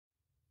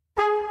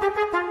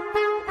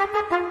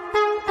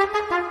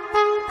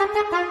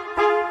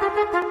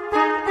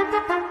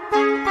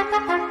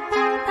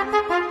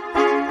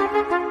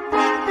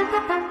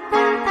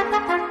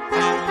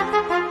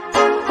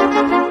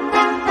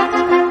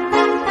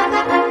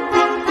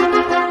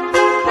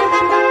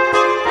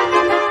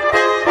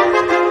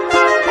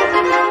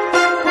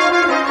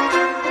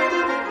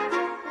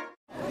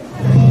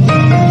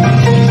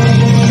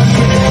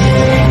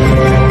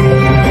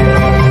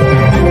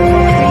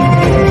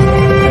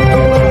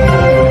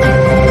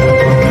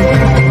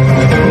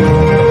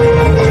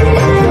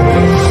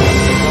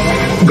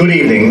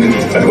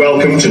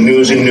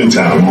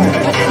Newtown.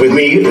 With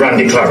me,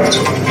 Randy Claret.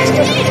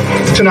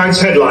 Tonight's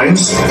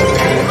headlines.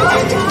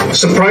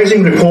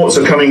 Surprising reports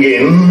are coming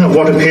in of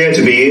what appear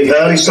to be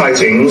early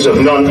sightings of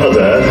none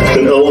other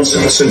than old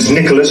St.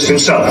 Nicholas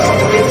himself,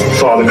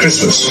 Father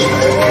Christmas,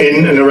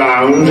 in and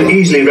around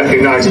easily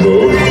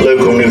recognisable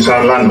local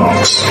Newtown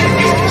landmarks.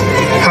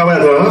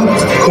 However,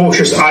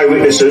 cautious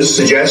eyewitnesses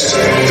suggest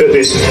that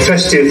this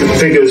festive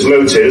figure's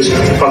motives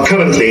are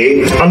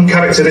currently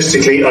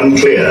uncharacteristically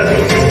unclear.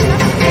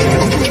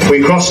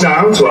 We cross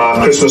now to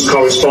our Christmas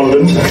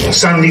correspondent,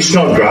 Sandy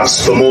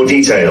Snodgrass, for more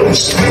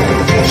details.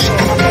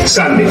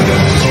 Sandy.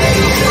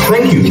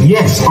 Thank you.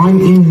 Yes,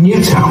 I'm in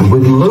Newtown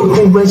with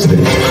local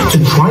residents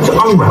to try to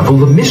unravel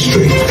the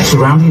mystery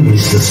surrounding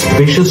this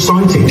suspicious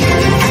sighting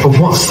of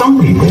what some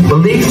people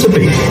believe to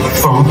be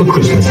Father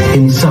Christmas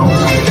himself.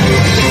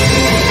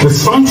 The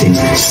sightings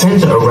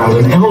centre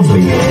around an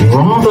elderly,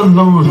 rather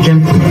large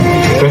gentleman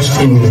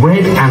dressed in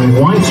red and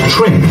white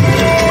trim,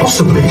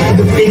 possibly with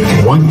a big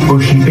white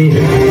bushy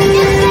beard.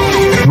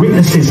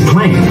 Witnesses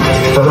claim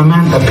that the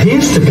man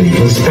appears to be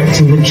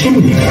inspecting the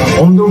chimney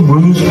on the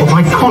roofs of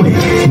iconic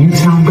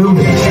Newtown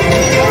buildings.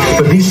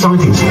 But these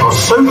sightings are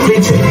so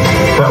fleeting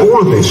that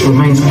all of this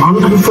remains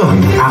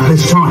unconfirmed at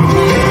this time.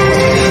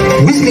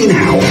 With me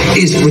now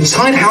is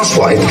retired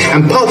housewife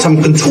and part-time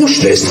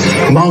contortionist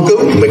Margot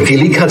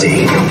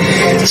McGillicuddy.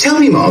 Tell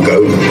me,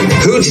 Margot,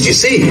 who did you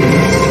see?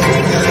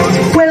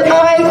 Well,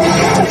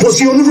 Was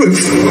he on the roof?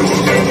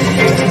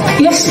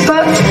 Yes,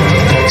 but...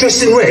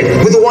 Dressed in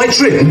red with a white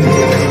trim?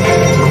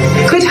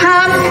 Could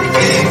have...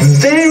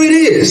 There it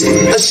is,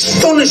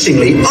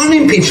 astonishingly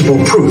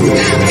unimpeachable proof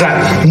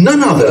that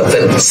none other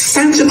than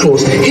Santa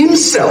Claus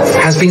himself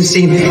has been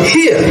seen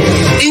here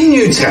in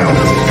Newtown,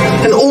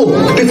 and all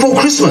before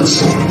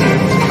Christmas.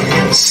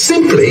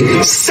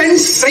 Simply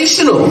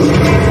sensational.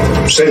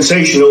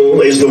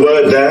 Sensational is the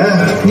word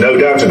there, no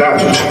doubt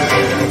about it.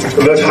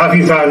 But have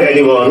you found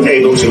anyone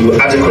able to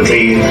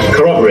adequately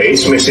corroborate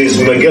Mrs.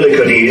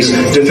 McGillicuddy's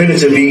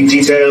definitively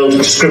detailed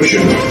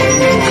description?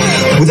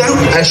 Without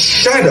a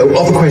shadow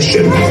of a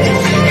question,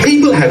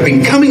 people have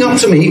been coming up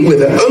to me with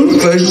their own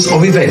versions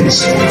of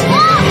events.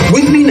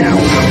 With me now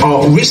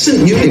are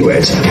recent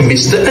newlyweds,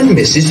 Mr. and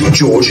Mrs.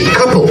 George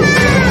Couple,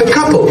 a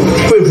couple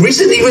who have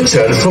recently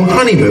returned from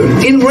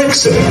honeymoon in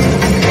Wrexham.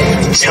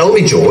 Tell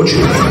me, George,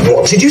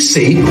 what did you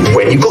see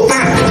when you got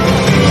back?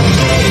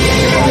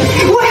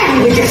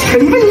 Well, we just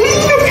couldn't believe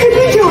it, could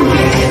we, John?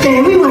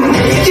 There we were,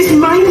 just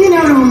minding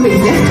our own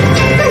business,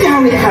 and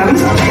down it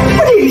comes.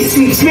 But it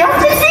sweeps me off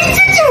the feet,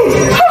 it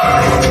did.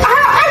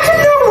 Out of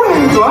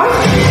nowhere, God.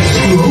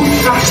 No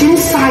flashing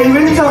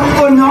sirens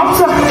or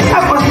knobs or...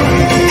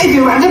 if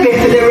you had a bit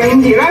for the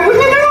reindeer, I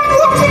wouldn't have known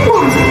what it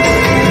was.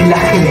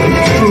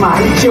 Luckily, my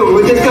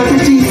George has got a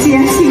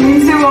GCSE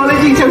in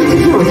zoology, don't you,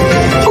 George?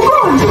 Oh, go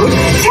on, George.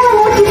 Tell him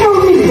what you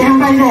told me down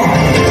by there.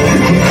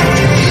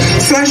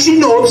 Flashing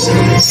knobs,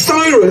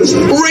 sirens,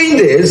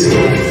 reindeers,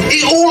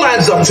 it all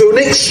adds up to an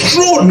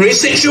extraordinary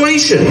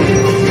situation.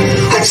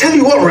 I tell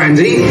you what,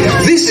 Randy,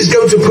 this is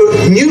going to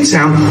put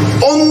Newtown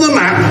on the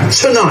map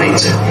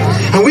tonight.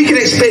 And we can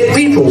expect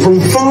people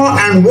from far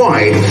and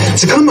wide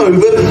to come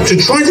over to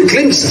try to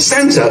glimpse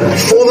Santa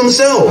for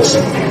themselves.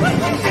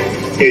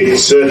 It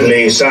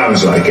certainly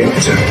sounds like it.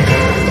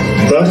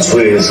 But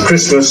with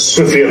Christmas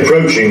swiftly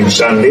approaching,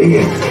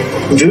 Sandy,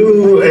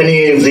 do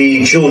any of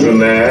the children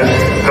there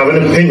have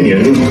an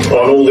opinion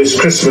on all this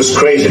Christmas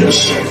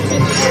craziness?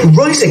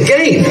 Right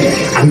again!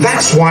 And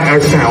that's why I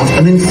found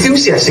an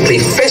enthusiastically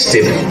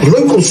festive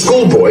local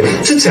schoolboy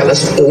to tell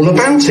us all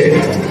about it.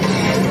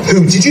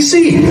 Who did you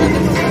see?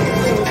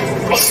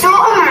 I saw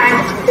a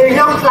man who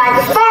looked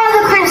like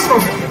Father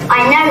Christmas.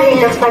 I know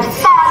he looked like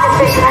Father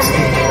Christmas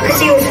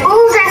because he was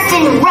all dressed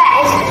in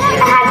red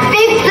and had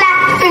big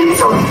black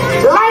boots on,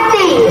 like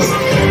these.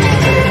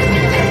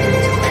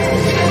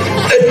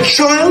 A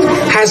child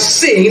has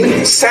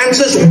seen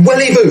Santa's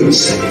welly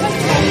boots.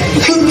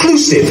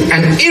 Conclusive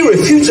and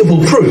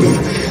irrefutable proof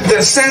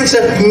that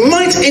Santa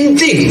might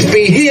indeed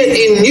be here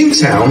in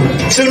Newtown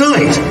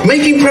tonight,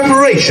 making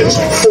preparations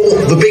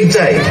for the big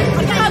day.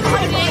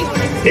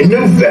 In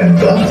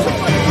November?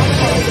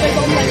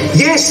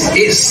 Yes,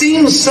 it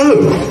seems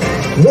so.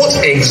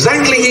 What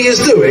exactly he is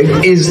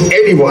doing is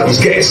anyone's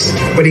guess,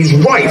 but he's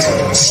right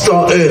to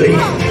start early.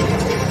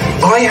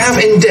 I have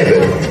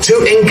endeavoured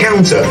to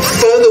encounter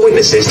further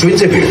witnesses to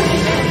interview.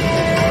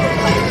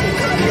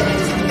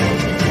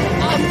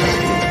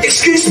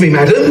 Excuse me,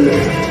 madam.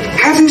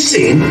 Have you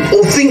seen,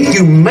 or think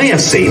you may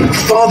have seen,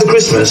 Father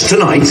Christmas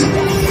tonight?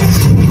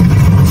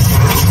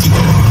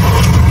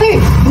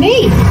 Who?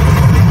 Me?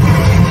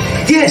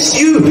 Yes,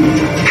 you.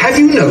 Have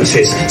you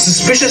noticed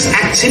suspicious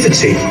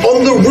activity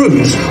on the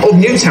roofs of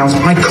Newtown's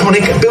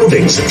iconic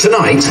buildings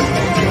tonight?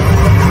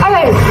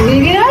 I don't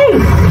really know.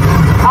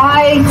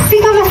 I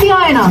think I left the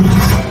iron on.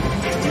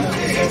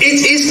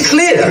 It is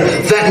clear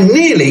that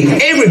nearly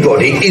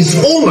everybody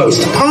is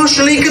almost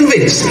partially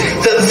convinced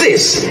that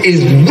this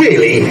is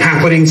really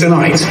happening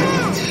tonight.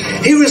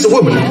 Here is a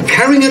woman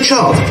carrying a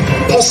child,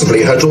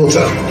 possibly her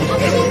daughter.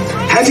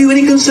 Have you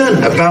any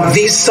concern about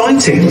these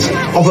sightings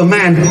of a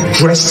man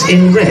dressed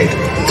in red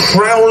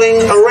prowling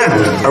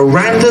around a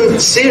random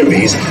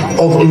series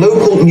of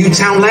local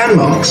Newtown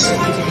landmarks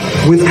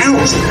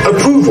without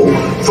approval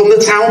from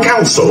the town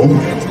council?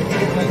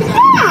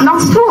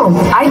 Not at all.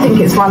 I think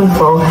it's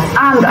wonderful,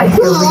 and I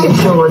feel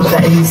reassured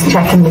that he's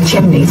checking the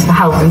chimneys for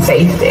health and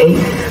safety,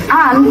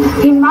 and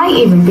he might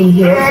even be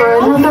here for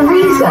another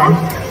reason.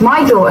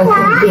 My daughter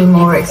couldn't be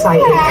more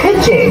excited,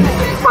 could you?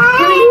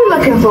 Who are you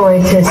looking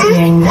forward to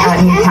seeing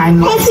at Newtown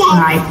Lights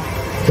tonight?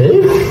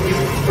 Who?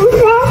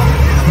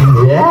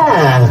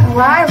 Yeah.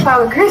 Wow,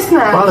 Father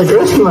Christmas. Father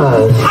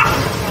Christmas.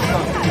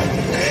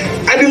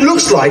 And it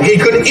looks like he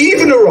could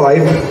even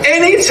arrive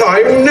any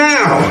time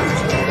now.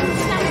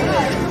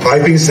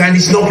 I've been Sandy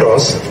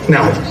Snodgrass.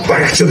 Now,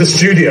 back to the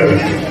studio.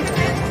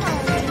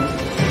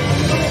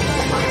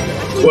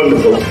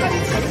 Wonderful.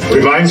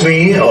 Reminds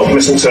me of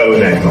mistletoe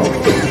and eggnog.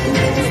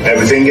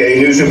 Everything a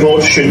news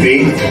report should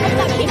be.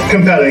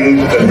 Compelling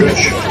and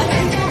rich.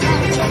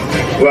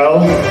 Well,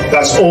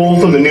 that's all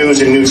from the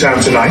news in Newtown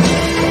tonight.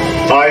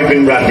 I've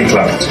been Randy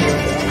Claret.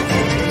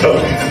 Oh,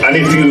 and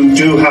if you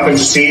do happen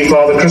to see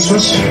Father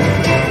Christmas,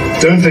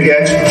 don't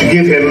forget to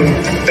give him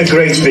a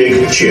great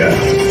big cheer.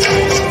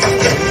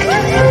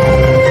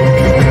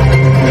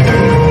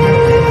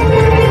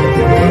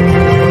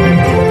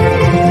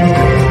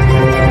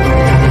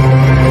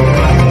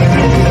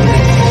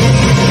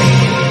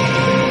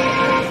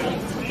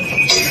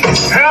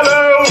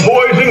 Hello,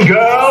 boys and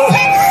girls.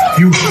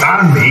 You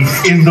found me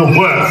in the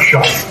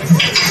workshop.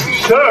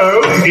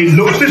 So, it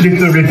looks as if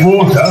the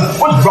reporter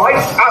was right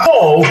at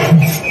all.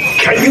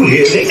 Can you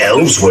hear the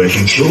elves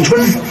working,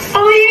 children?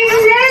 Are you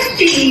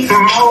ready?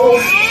 Ow.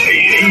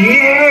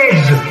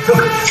 Yes.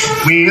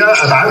 Look, we're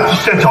about to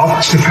set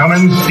off to come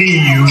and see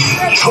you.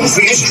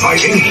 Humphrey is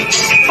driving.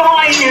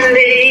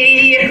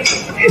 Finally!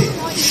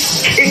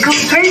 It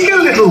could take a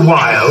little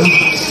while,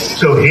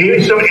 so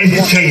here's some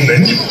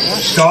entertainment,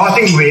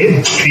 starting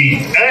with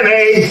the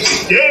MA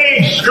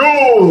Stage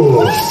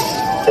School.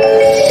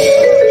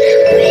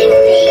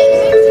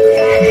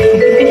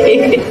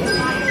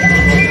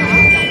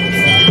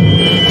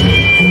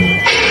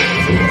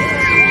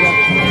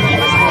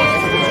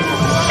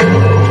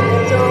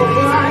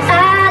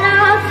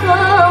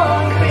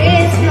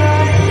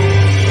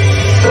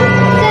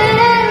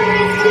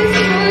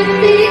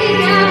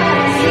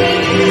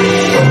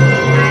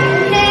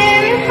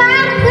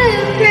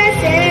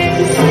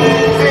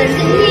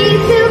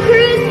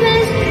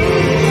 Christmas,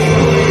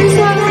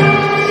 so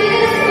just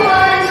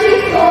want you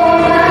for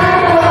my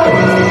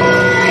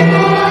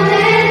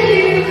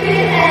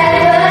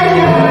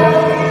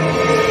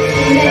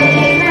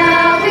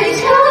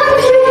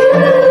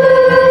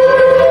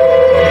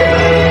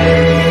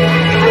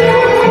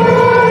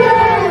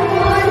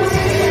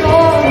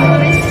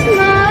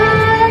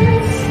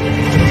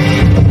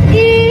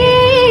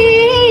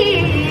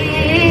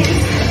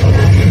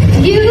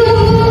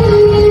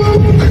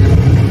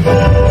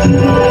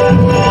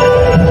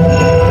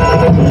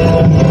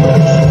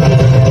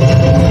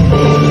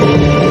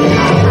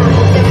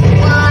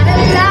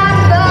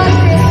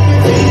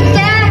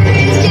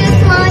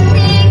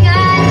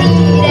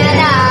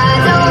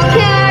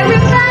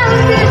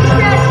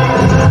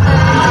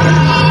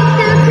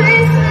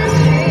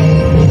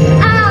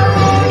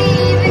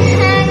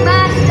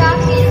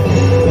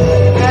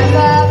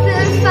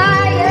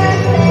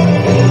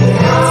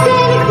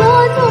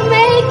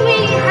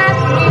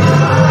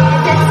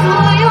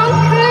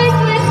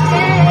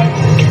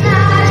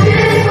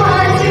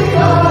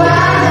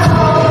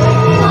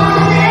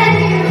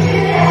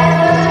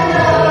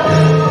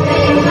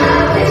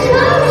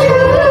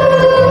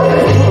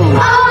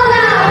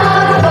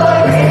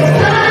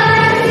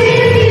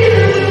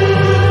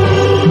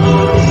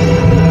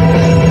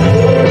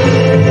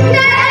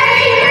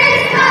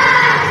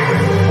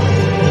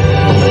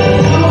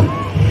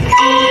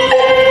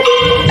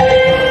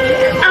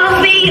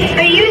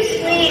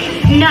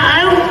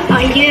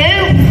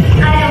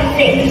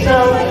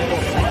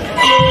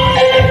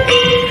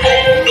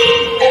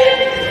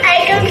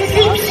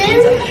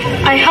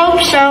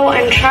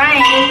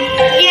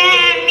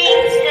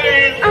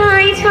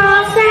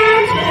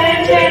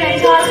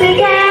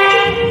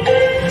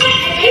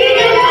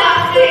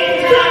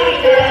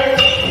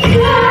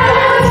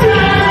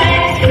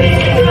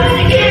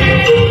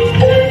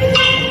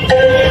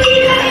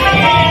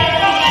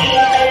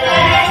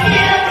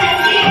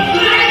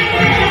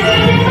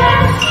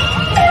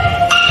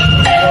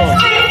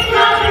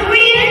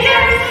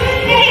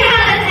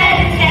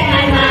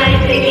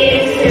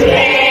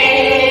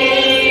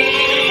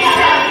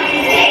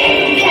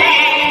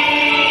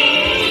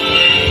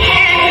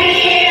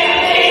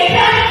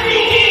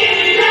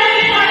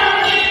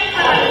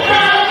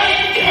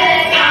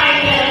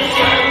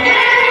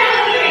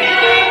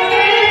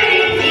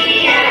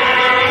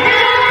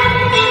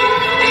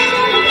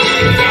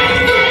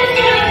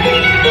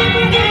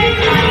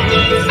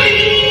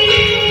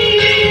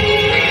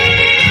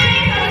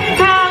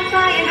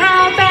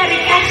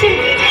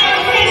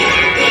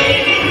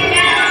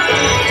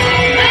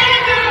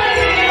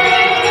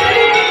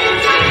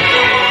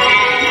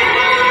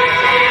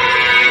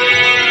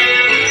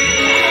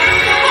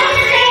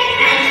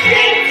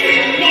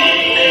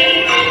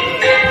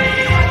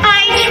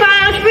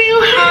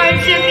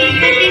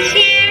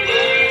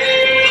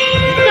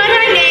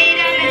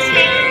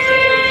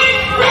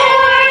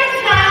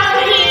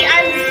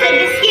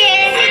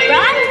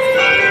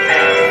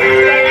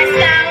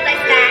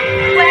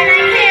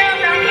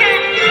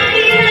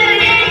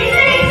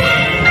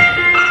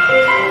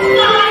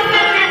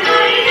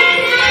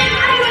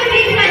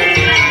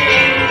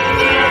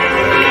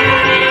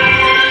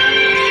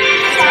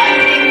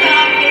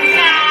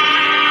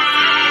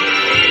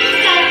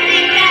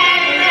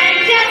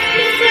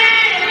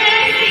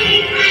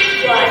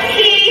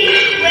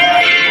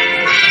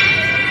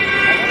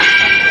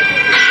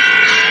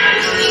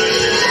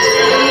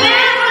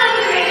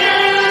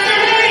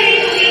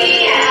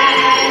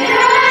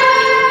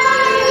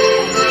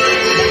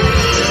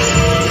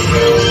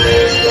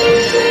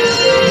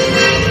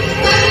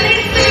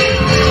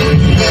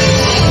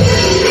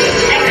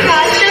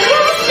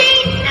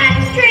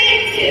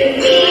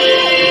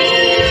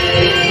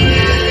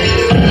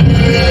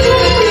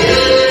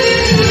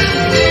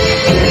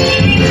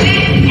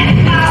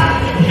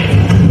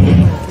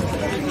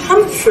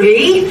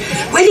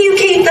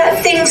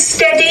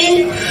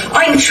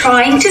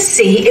to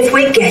see if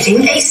we're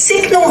getting a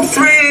signal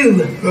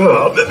through.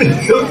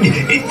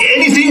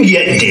 Anything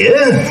yet,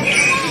 dear?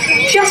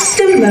 Just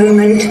a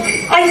moment.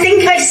 I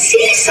think I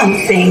see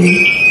something.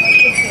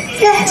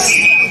 Yes,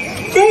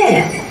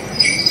 there.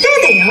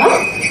 There they are.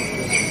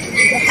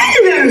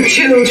 Hello,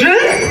 children.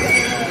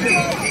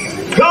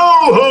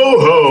 Ho, ho,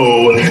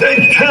 ho!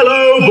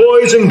 Hello,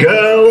 boys and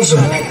girls.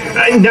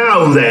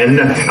 Now then,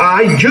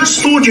 I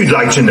just thought you'd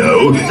like to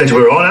know that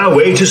we're on our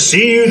way to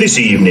see you this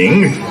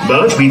evening,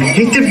 but we've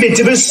hit a bit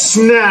of a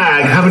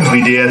snag, haven't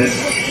we, dear?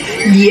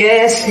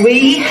 Yes,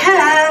 we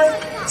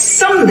have.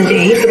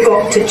 Somebody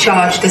forgot to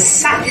charge the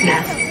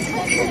sat-nav.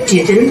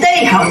 Didn't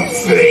they,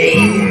 Humphrey?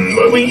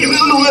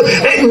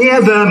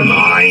 Never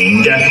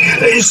mind.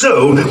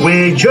 So,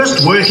 we're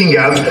just working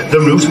out the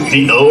route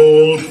the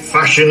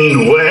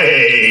old-fashioned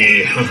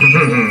way.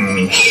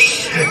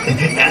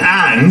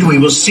 And we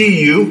will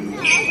see you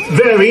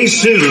very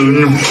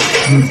soon.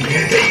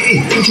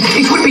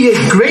 It would be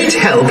a great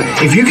help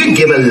if you could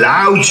give a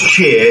loud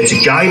cheer to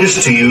guide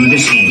us to you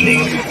this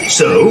evening.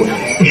 So,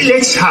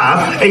 let's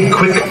have a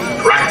quick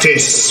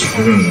practice.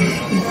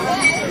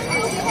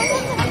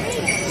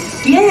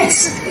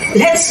 Yes,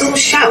 let's all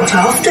shout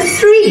after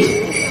 3.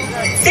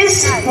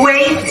 This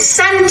way,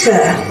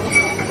 Santa.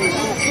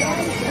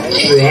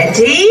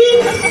 Ready?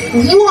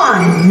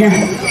 1,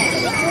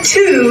 2,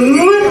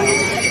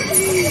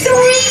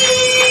 3.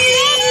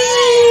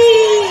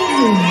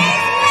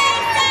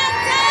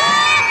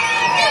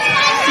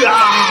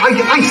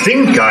 I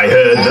think I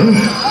heard them,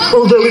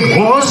 although it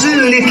was a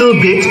little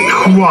bit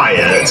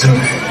quiet.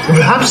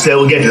 Perhaps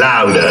they'll get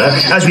louder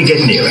as we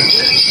get nearer.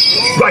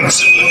 Right,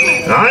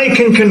 I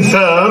can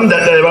confirm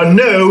that there are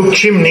no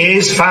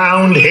chimneys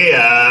found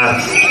here.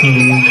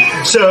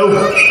 So,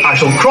 I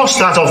shall cross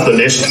that off the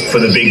list for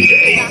the big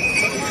day.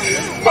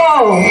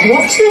 Oh,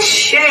 what a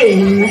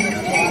shame.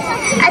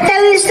 Are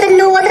those the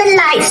northern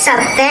lights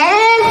up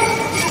there?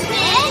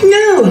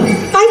 No,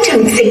 I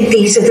don't think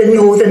these are the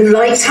northern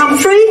lights,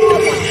 Humphrey.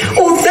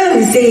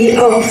 Although they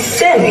are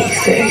very,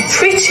 very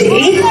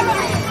pretty.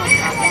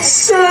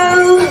 So,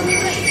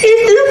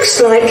 it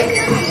looks like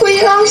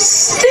we are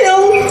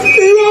still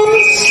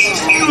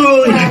lost.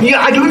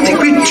 Yeah, I don't think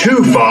we're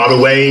too far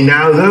away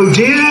now, though,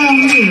 dear.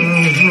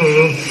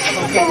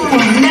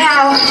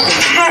 Now,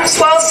 perhaps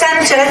while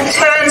Santa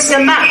turns the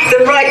map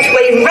the right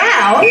way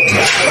round,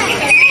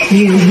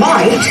 you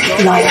might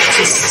like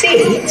to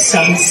see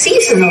some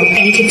seasonal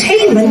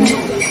entertainment.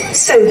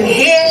 So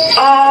here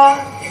are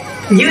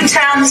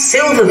Newtown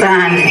Silver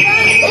Band.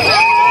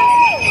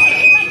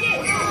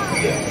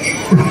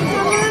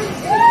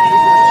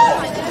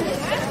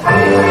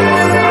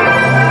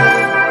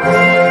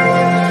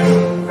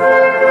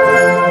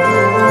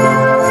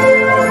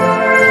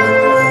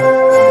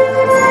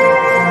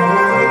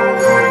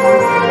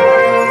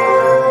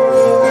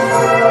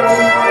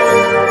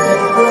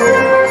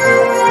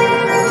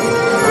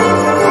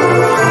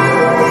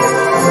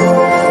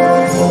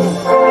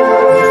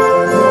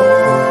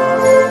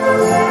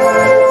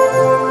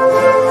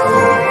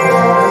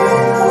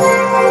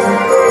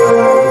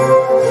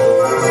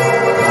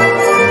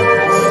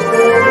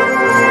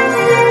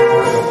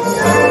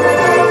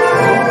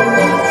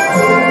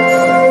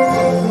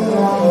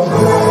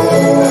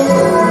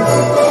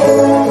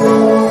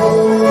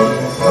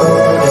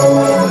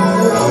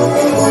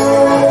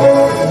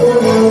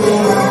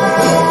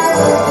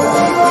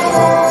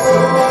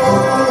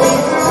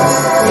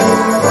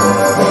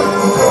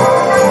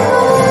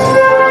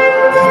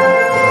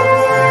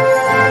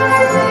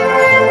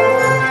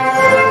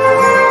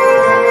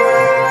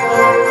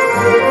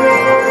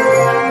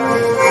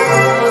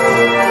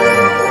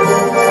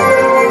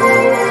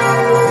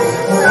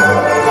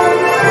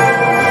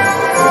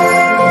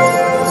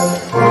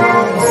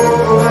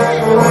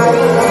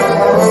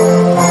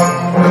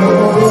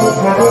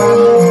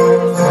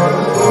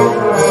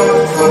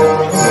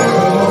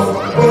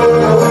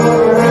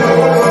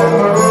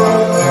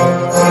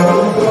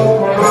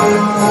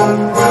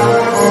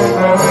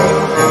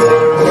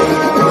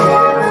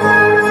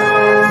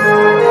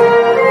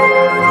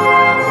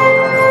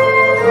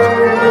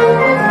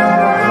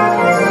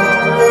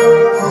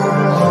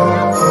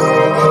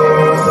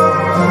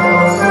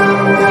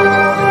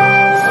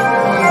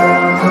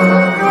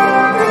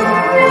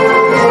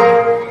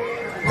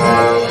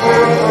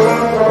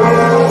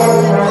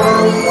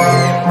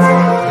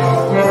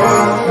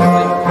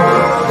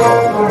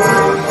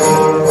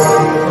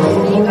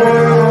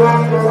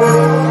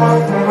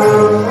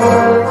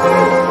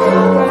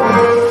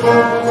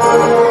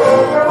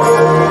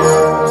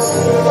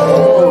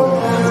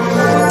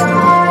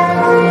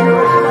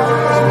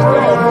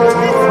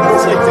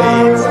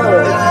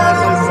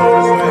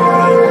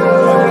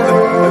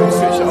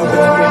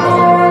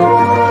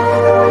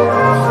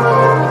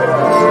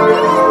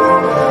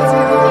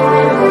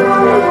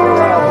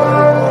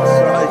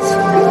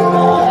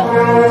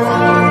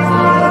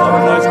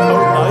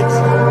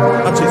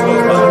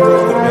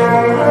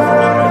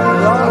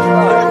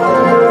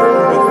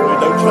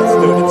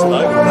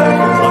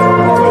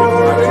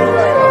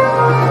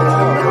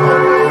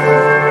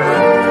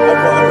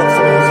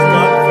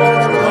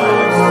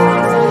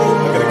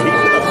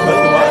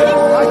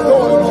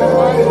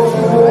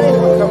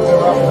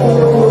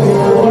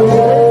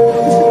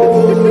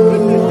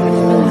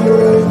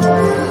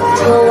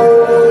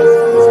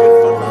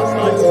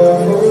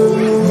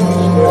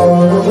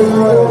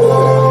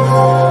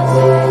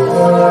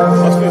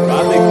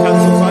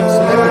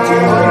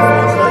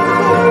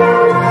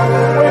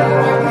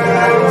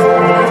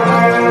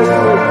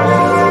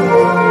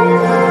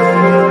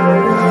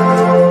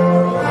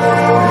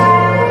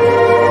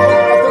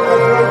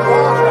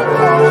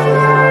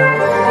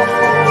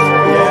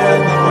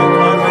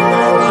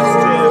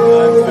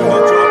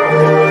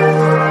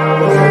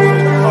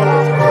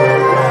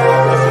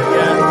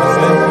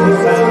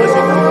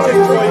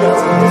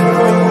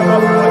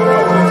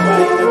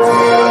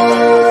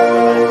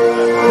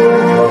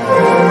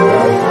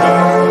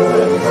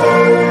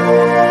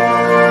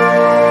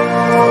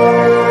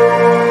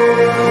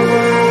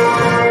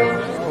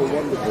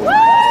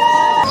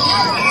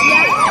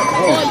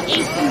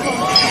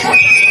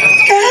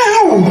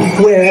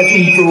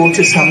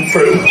 quarters,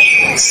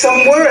 Humphrey.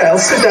 Somewhere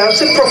else without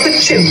a proper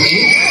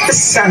chimney for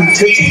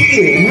Santa to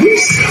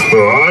use?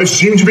 Well, I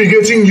seem to be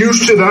getting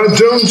used to that,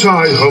 don't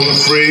I,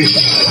 Humphrey?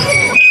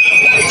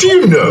 Do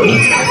you know,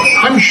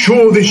 I'm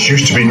sure this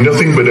used to be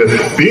nothing but a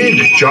big,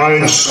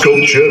 giant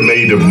sculpture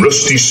made of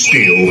rusty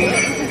steel.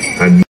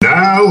 And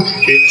now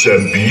it's a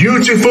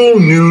beautiful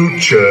new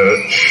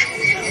church.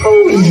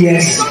 Oh,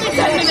 yes.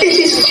 It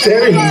is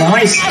very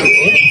nice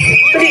here,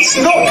 but it's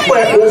not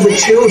where all the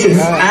children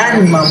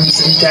and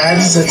mums and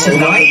dads are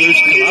tonight, is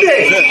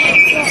it?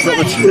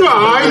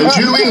 I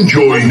do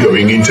enjoy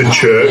going into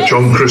church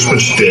on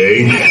Christmas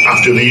Day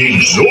after the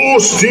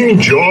exhausting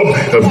job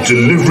of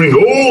delivering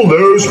all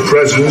those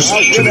presents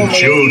to the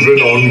children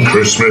on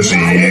Christmas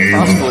Eve.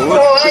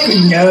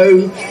 I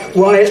know,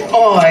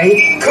 while I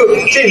cook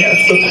dinner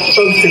for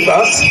both of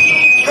us.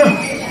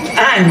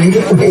 And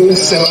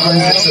also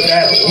hundreds of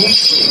elves.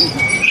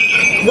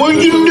 Well,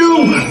 you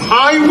know,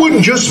 I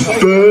would just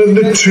burn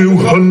the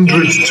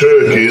 200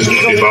 turkeys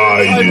if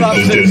I did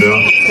the dinner.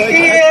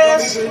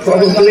 Yes,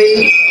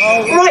 probably.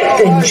 Right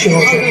then,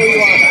 children.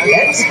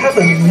 Let's have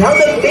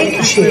another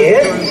big cheer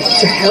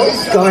to help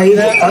guide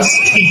us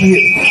to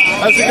you.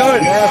 How's it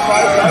going?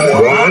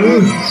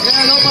 1,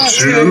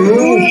 2,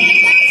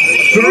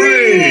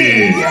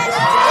 3.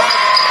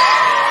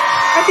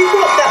 Have you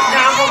got that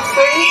now,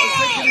 Humphrey?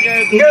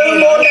 No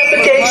more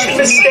navigation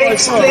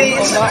mistakes,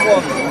 please.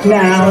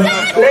 Now,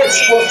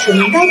 let's watch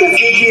another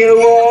video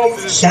of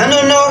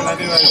Shannon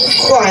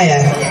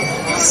Choir,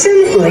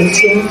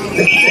 celebrating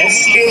the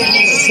festive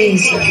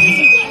season.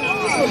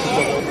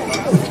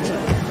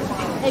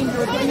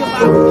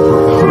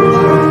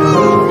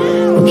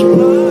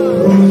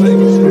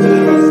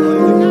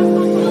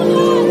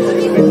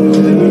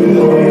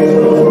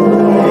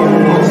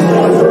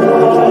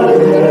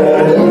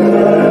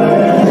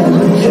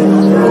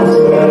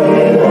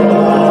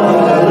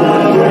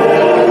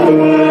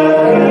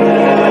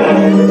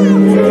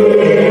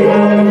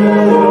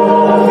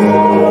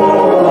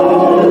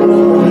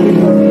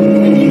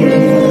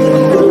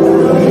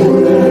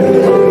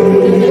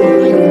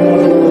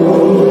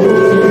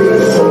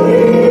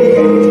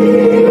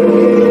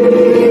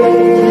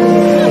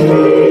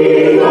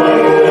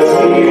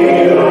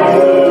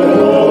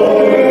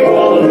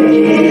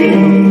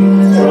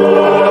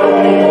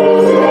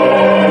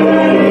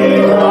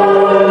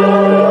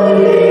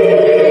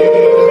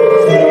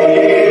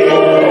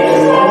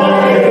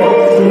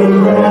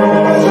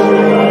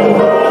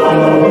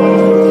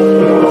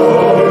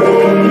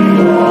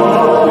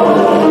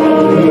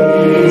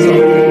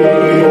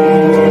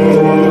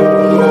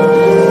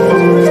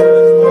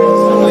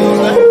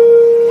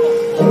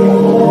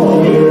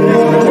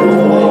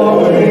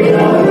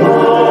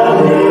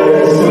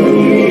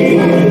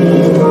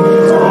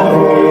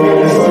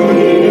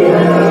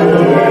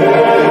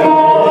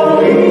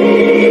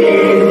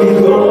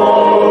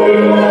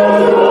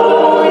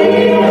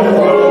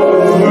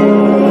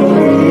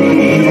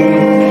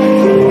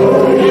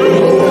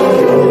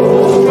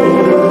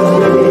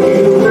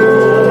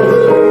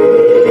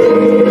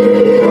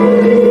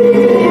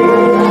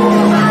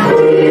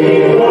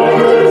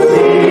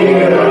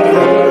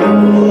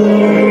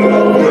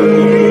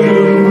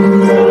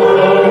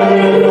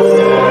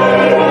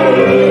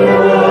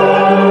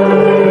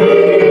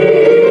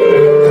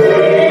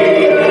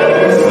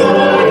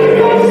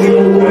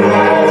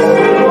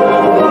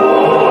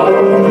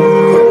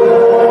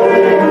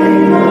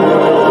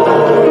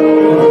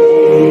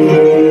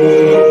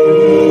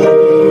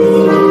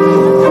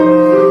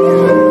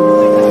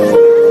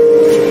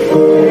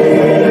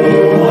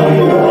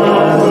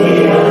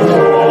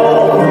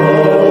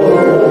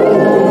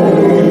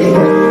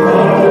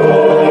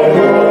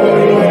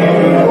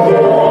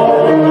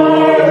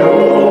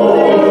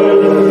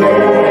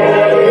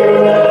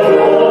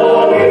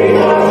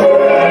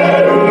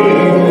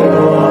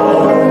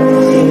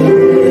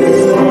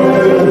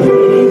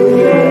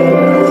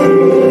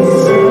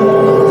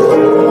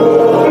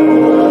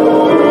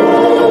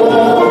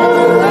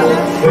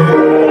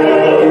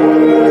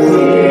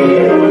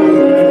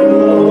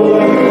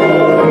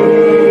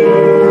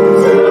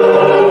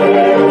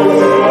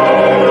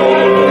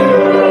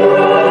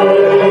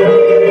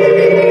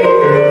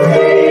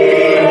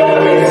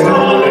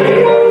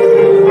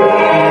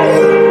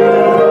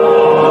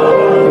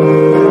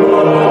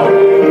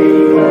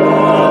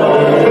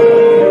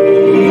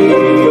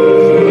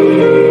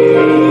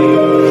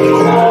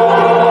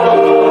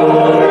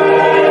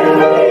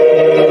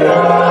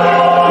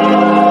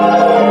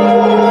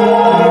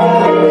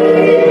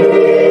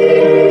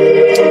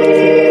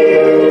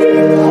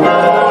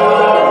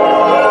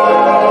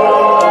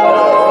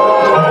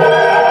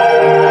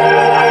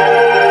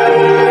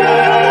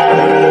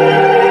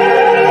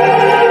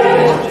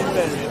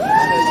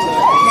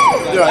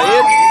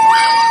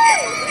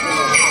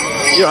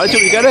 Nigel,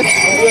 you get it?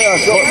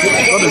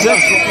 What is it?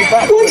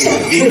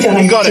 What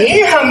a good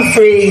idea,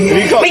 Humphrey.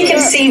 We can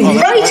see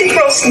right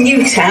across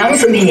Newtown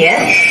from here,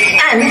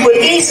 and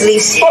we'll easily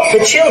spot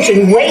the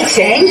children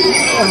waiting.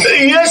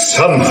 Yes,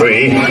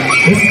 Humphrey.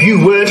 If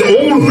you weren't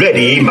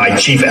already my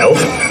chief elf,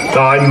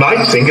 I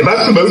might think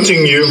about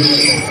promoting you.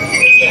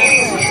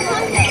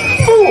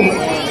 Oh,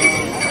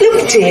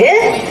 look, dear.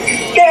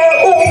 There are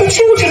all the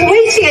children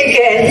waiting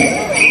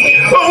again.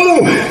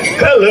 Oh,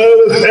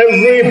 hello,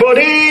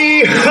 everybody.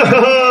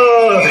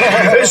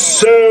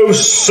 So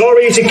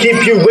sorry to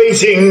keep you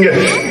waiting.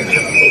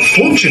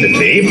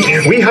 Fortunately,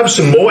 we have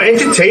some more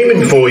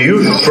entertainment for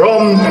you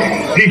from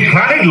the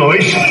Planet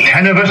Lois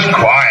Tenebrous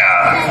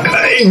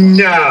Choir.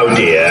 Now,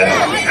 dear,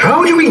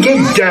 how do we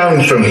get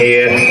down from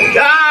here?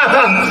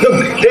 Ah,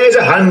 look, there's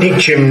a handy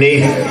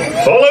chimney.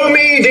 Follow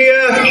me,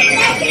 dear.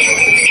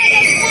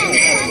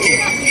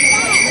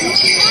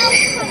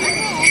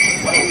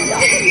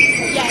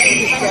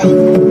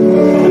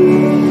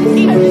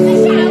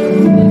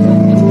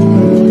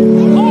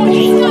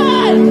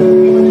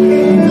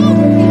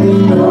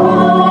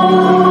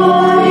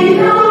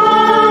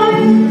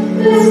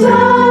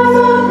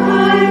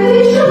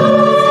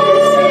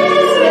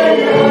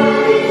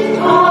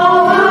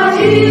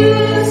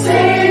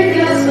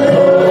 Savior's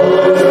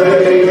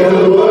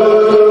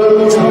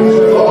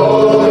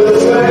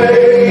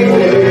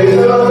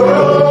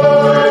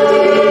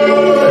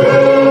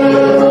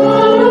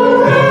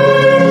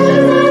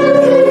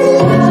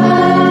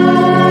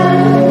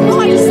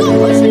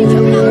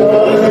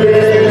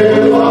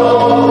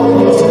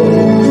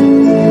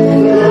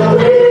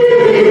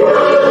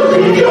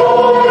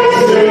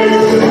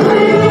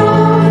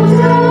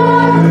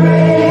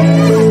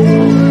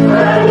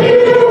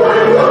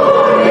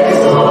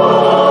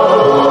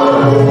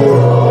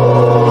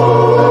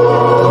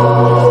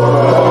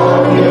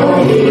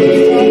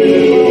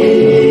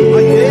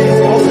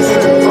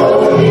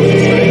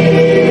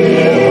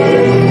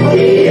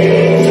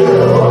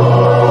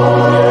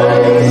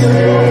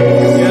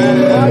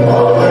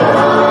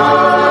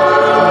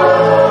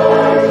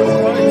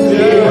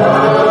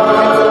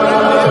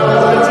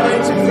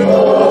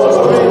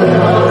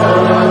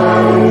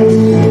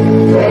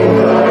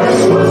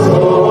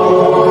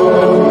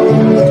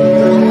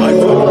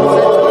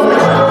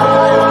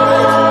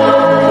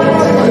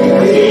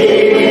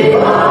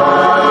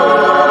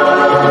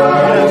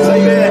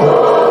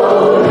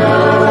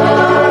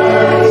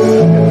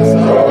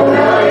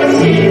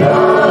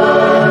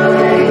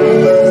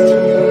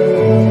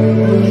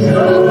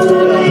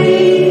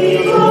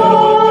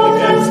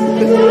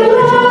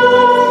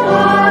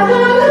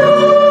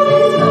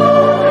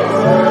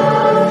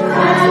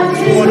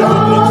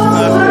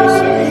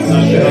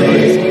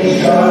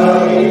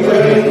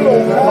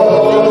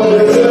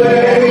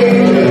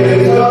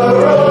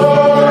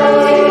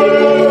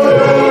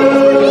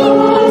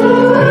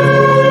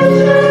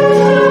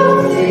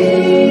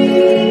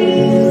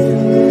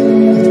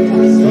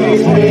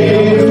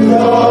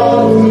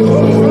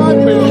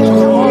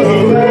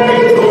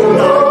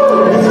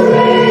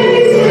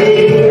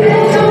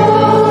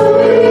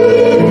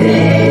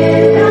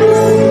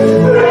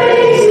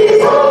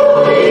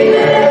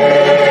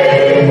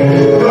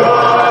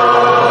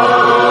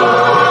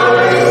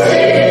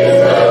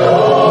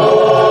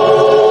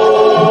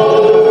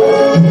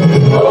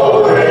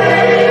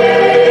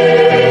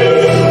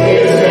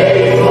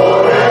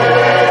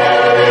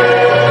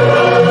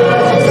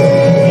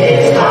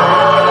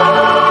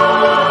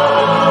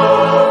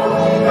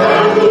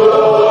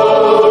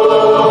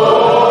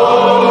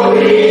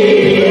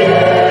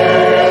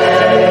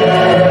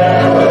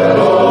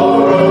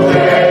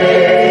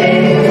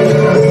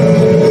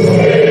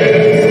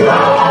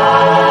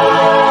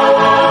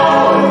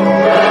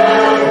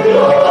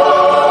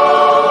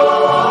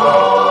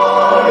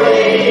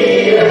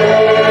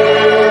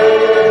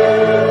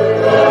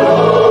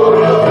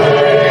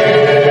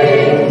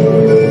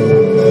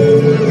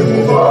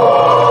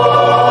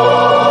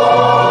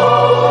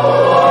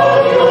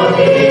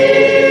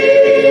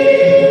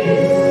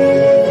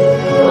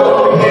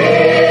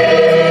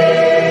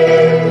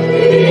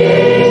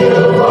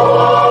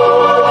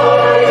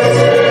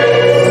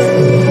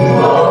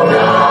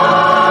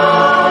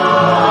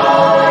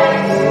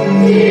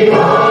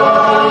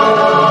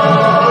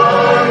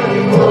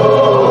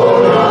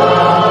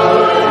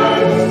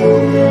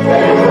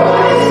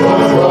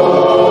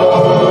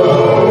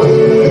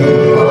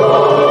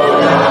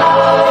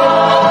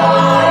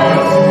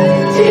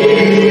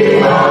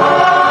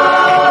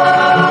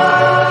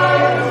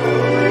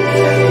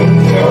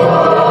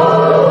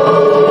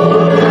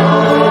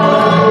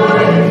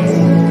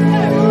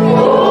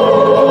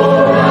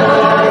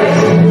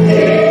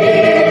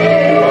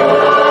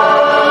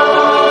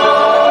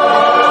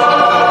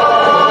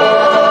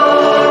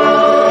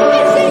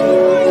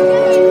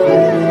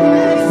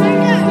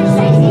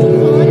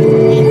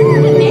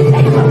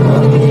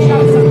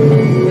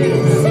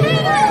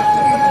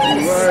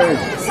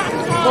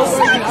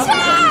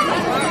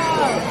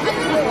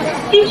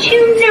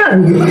No,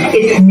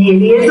 it's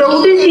nearly as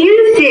old as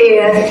you,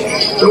 dear.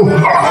 Oh,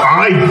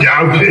 I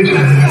doubt it.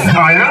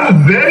 I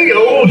am very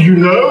old, you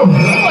know.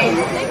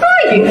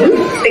 I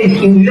didn't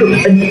think you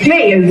looked a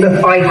day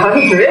over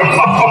 500.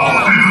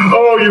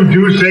 Oh, you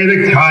do say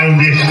the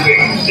kindest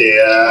things,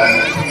 dear.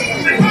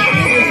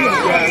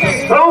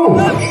 Oh,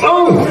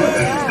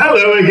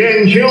 hello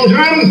again,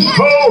 children.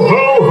 Ho,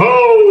 ho, ho.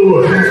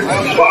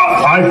 Well,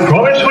 I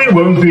promise we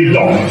won't be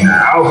long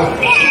now.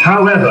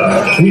 However,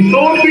 we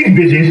thought we'd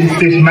visit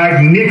this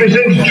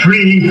magnificent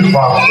tree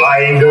while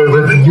flying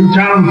over the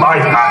Newtown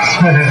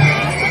bypass.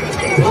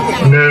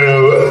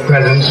 No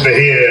presents for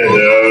here,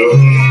 though.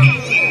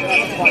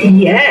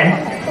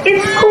 Yes.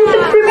 It's called the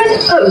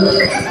Privet Oak,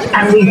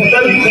 and we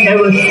both know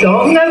a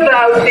song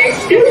about it,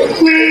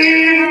 don't we?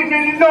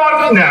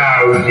 Not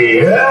now,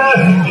 dear.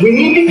 We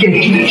need to get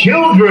to the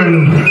children.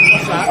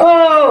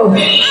 Oh,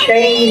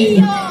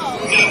 shame.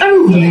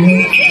 Oh,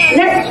 well,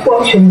 let's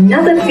watch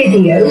another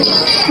video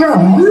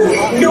from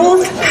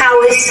North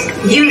Powys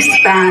Youth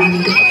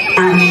Band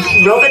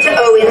and Robert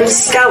Owen's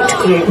Scout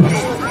Group,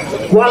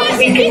 while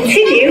we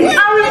continue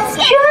our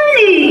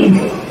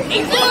journey.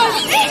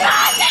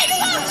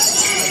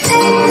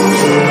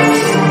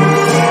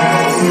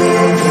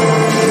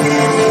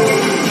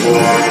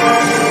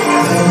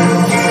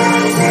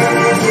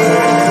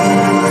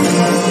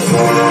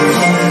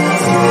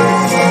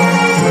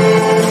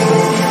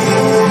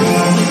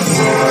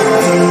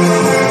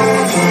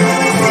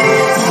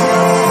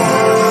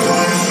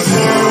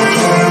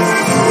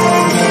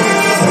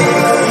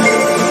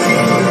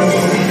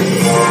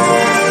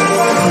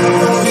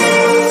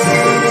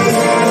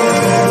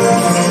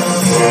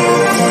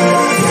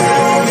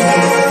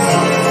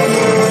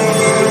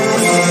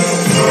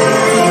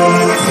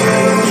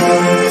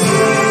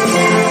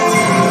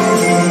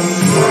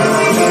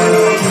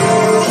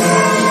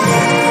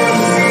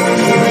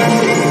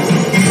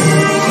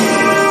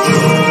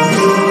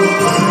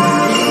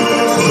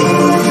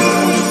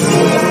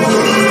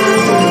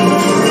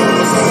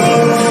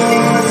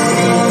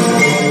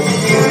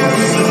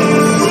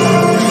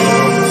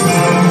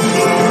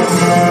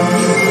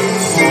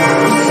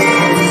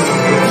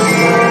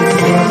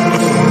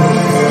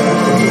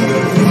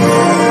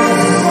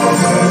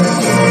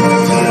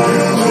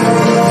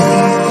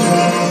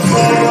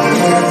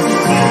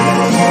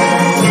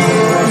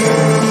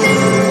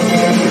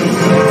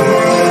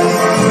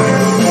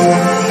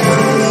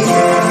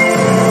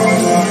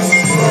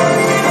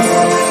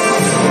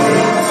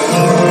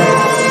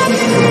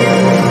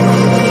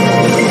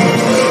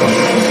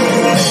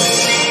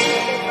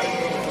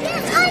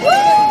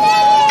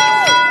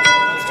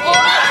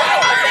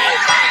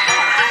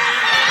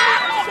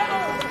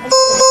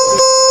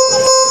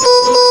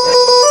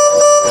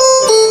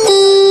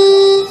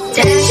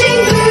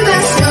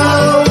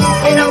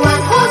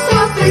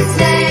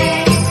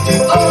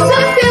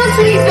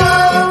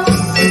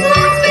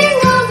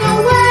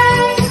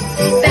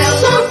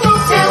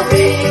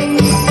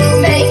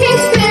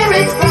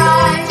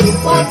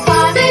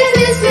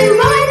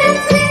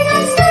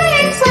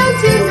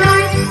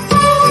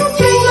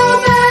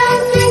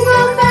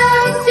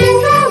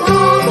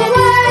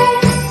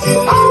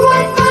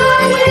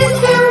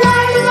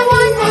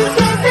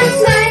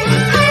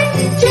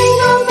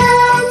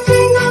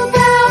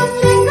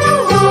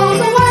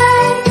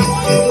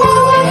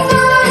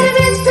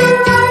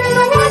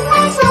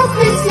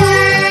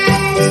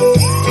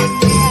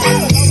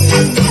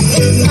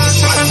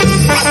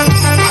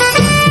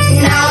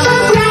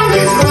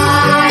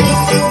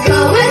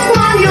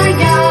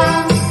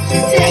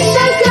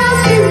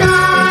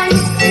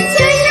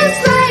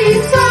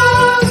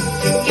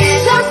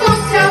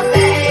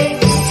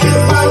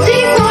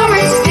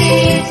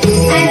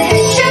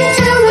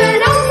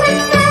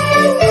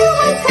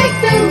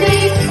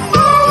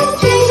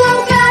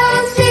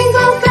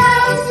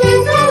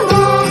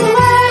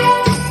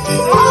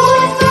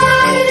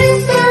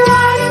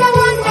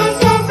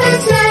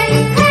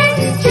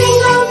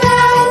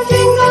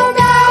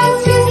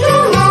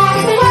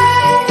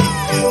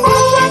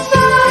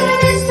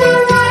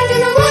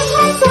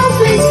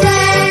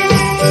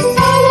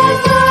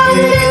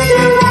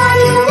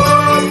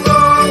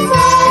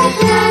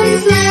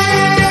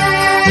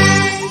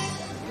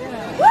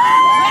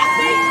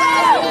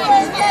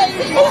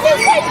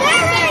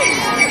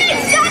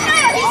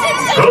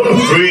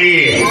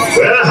 Humphrey,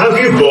 where have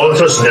you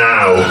brought us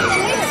now?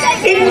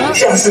 It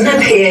doesn't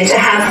appear to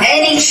have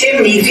any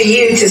chimney for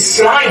you to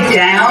slide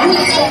down.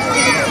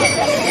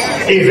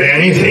 If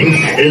anything,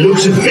 it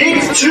looks a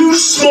bit too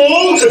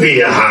small to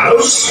be a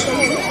house.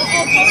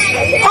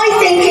 I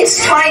think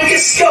it's time to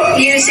stop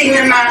using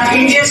the map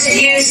and just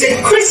use the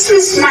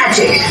Christmas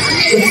magic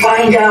to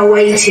find our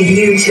way to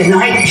you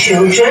tonight,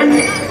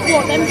 children.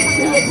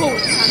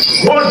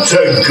 What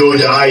a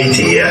good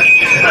idea.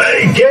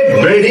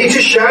 Get ready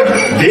to shout,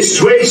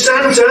 "This way,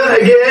 Santa,"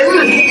 again.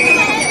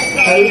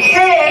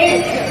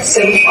 Okay,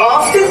 so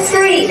after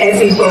 3,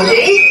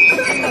 everybody.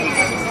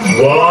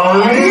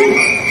 1,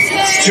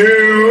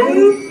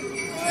 2,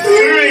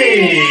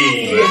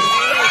 3.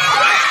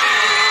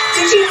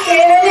 Did you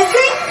hear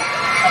anything?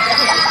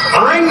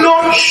 I'm I'm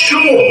not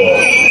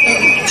sure.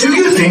 Do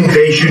you think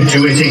they should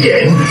do it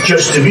again,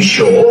 just to be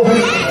sure? 1,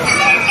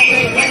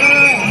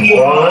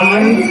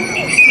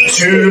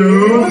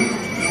 2,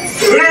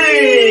 3.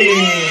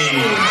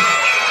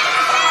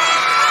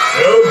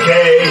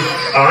 Okay,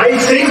 I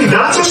think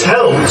that has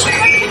helped.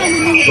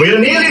 We are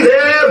nearly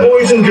there,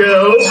 boys and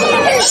girls.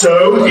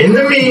 So, in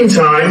the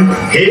meantime,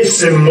 here's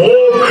some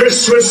more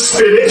Christmas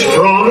spirit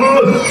from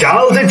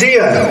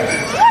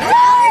Galdadia.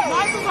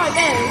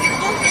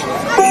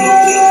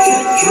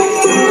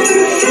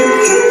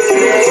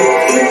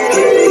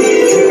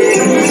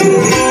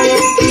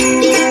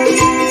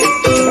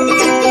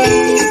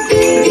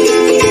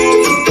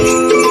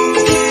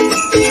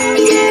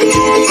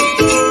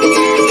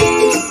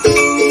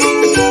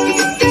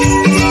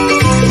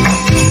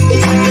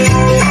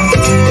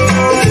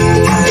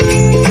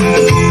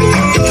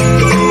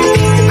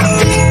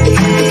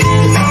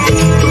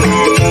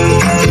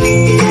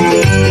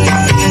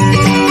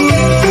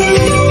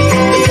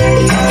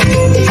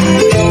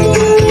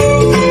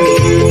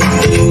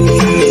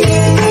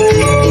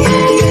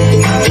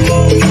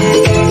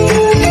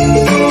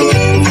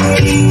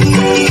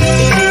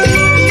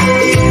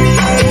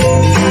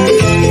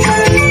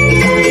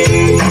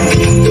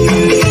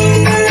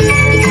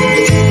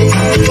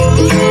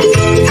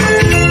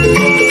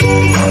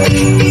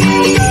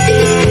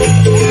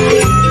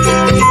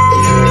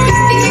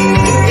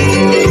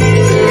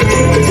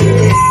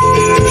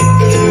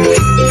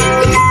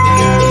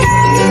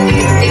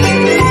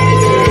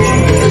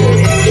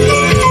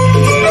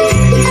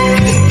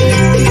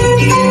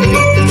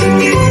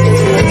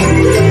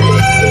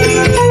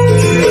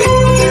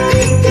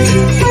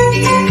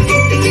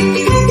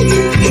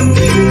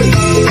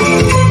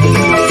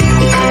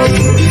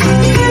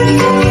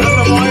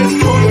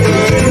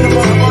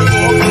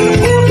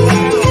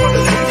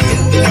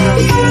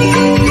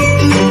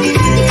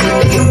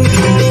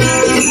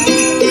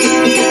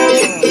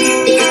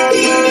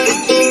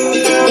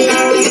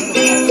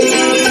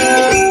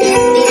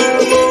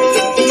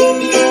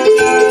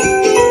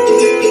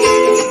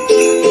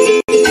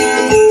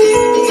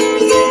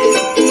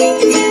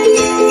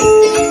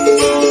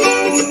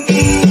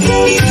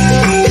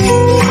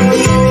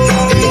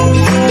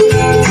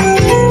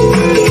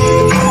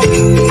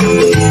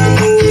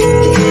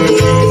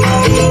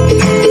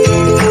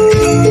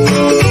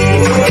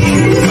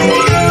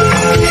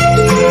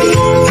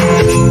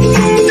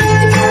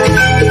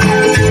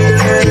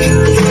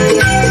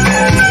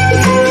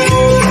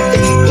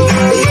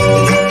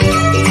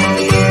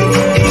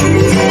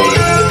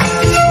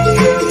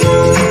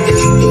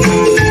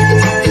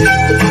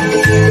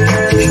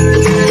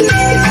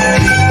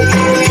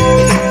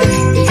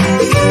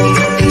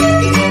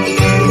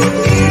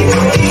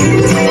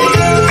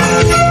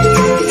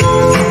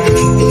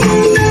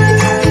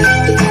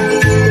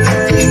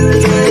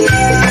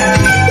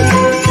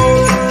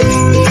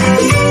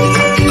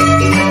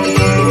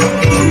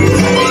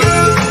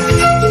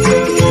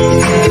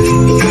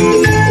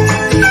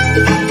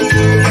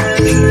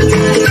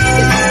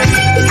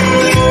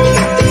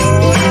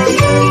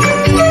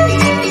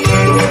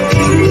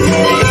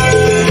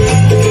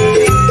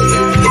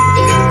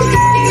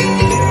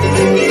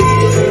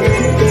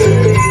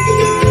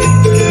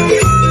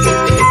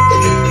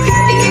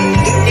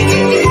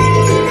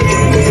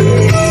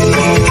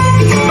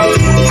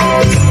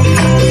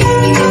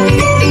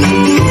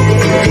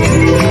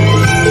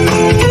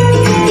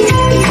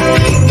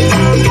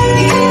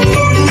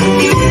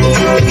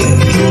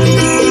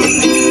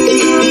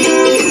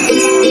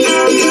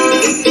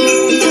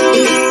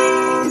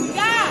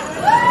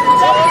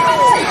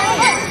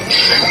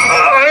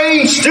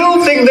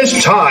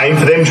 Time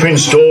for them to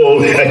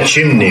install a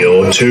chimney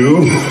or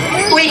two.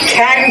 We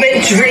can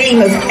but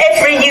dream of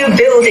every new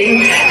building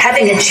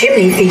having a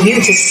chimney for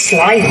you to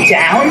slide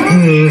down.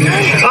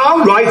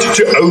 I'll write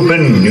to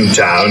Open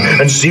Newtown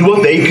and see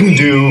what they can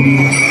do.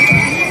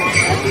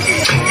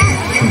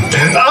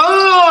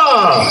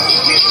 Ah!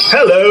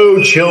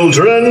 Hello,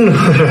 children.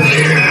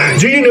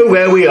 Do you know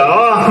where we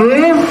are?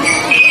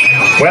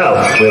 Well,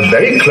 we're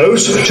very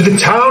close to the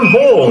town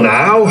hall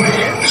now,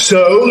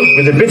 so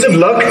with a bit of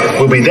luck,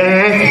 we'll be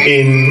there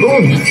in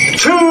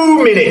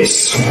 2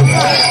 minutes.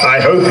 I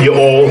hope you're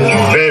all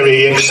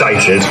very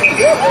excited.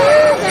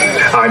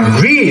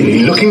 I'm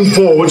really looking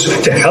forward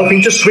to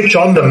helping to switch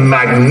on the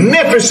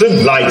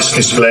magnificent lights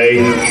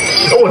display.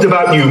 What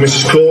about you,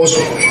 Mrs. Claus?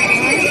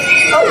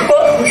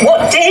 Oh,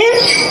 what, dear?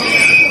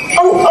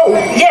 Oh,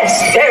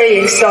 yes, very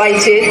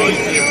excited.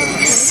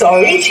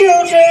 Sorry,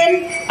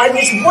 children. I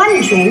was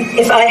wondering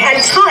if I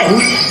had time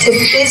to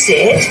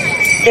visit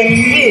the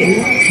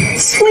new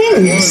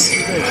swings.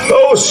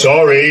 Oh,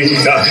 sorry.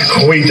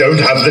 We don't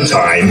have the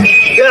time.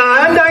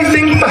 And I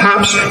think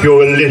perhaps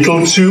you're a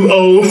little too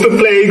old for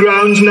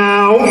playgrounds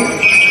now.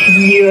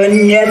 You're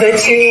never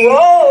too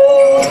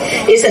old.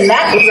 Isn't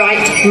that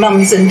right,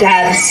 mums and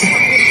dads?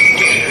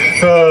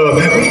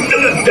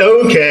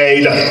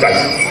 Okay.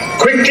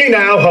 Quickly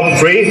now,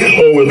 Humphrey,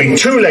 or we'll be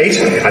too late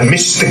and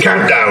miss the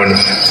countdown.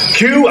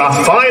 Cue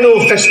our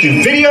final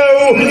festive video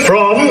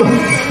from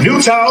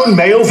Newtown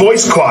Male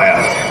Voice Choir.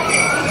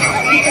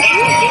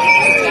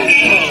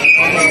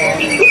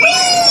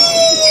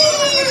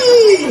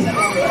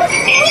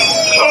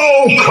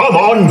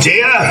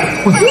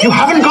 You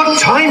haven't got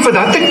time for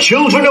that. The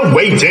children are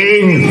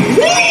waiting.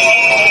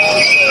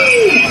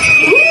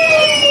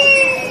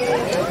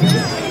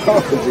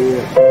 Oh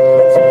dear.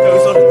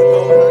 Goes on in the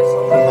boathouse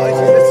on the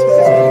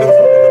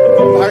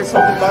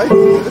light.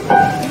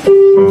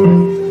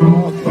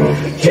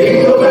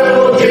 Jingle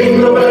bell,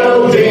 jingle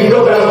bell,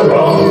 jingle bell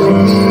rock.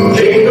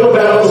 Jingle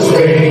bells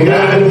swing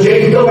and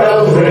jingle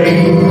bells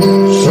ring.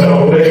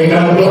 Snowing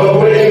and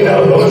blowing the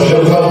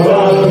bushels of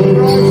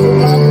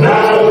fun.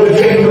 Now the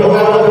jingle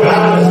bell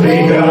has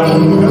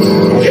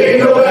begun.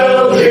 Jingle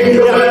bell,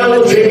 jingle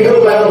bell,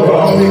 jingle bell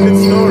rock.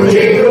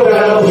 Jingle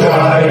bell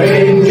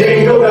chiming,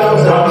 jingle bell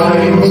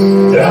time.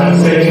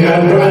 Dancing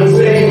and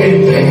prancing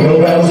in Jingle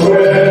Bell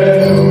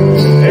Square.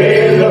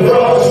 In the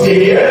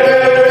frosty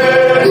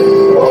air.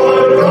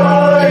 What a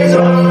right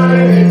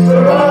time, it's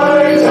the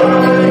right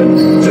time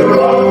to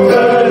rock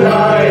the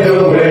night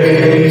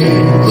away.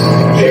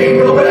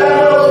 Jingle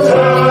bell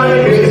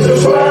time, it's a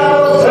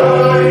swell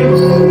time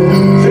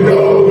to go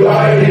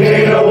gliding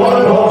in a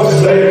one-horse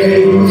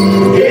sleigh.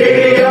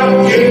 Giddy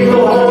up,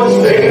 jingle horse,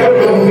 pick up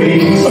your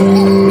feet,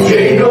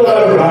 jingle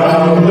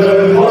around the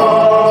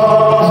clock.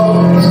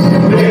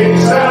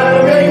 Mix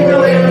and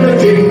mingle in the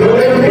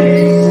jingling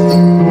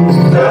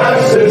beat,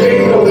 that's the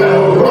Jingle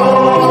Bell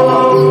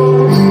rock.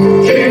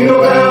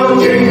 Jingle bell,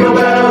 jingle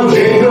bell,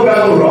 jingle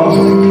bell rock.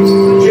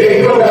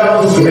 Jingle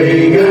bells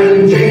swing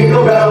and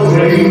jingle bells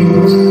ring.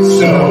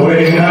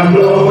 Snowing and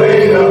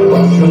blowing the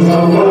bushels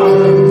of fun.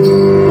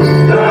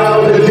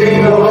 Now the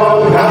jingle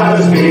hop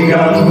has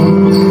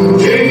begun.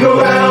 Jingle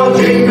bell,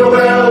 jingle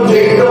bell,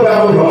 jingle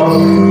bell rock.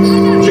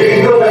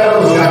 Jingle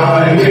bells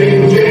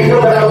chiming,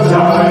 jingle bell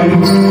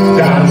time.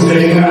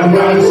 Dancing and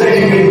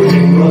prancing in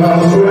Jingle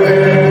Bell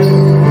Square.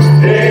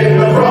 In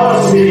the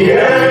frosty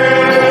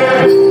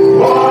air.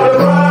 What a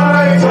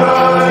bright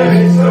time,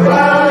 it's the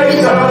right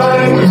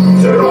time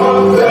to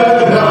rock the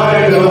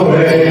night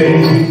away.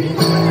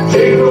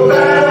 Jingle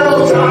bell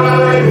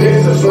time,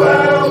 it's a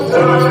swell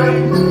time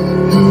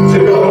to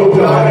go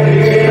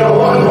gliding in a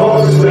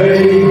one-horse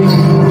sleigh.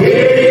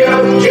 Giddy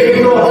up,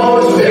 jingle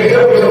horse, pick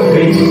up your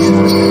feet,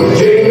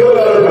 jingle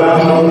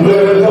around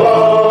the clock.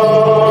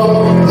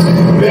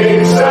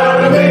 Mix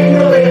and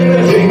mingle in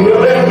the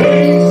jingling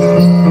beat,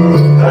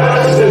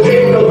 that's the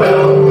Jingle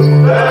Bell,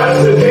 that's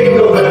the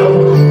Jingle Bell,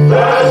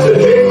 that's the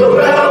Jingle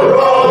Bell rock.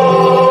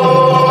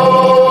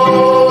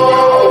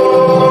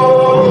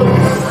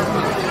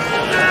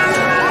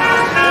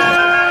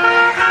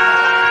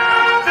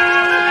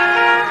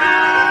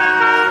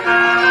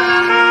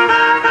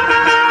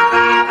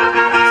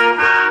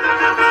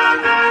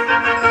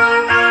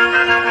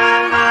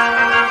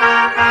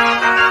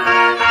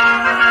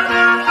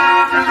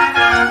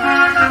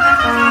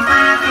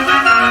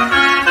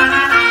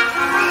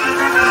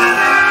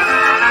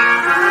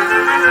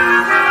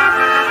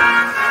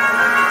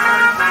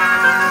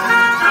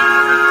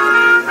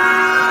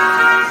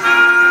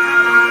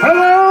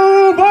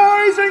 Hello,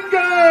 boys and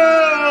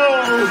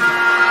girls!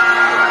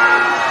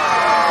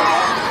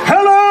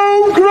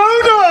 Hello,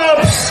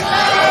 grown-ups!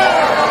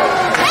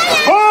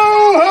 Ho,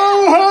 ho,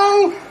 ho,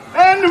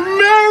 and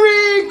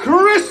Merry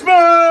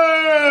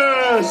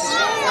Christmas!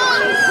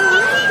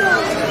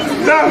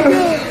 Now,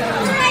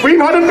 we've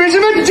had a bit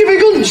of a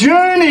difficult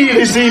journey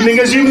this evening,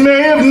 as you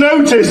may have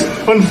noticed,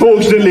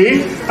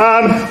 unfortunately.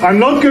 I'm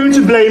not going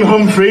to blame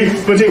Humphrey,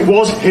 but it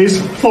was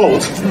his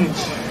fault.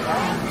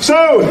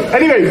 So,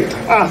 anyway,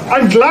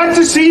 I'm glad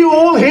to see you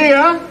all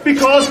here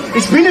because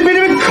it's been a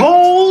bit of a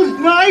cold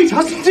night,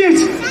 hasn't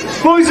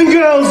it? Boys and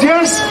girls,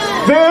 yes?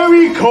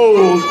 Very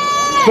cold.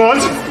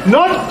 But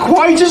not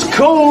quite as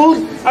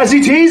cold as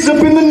it is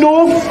up in the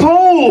North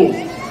Pole.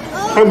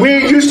 And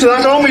we're used to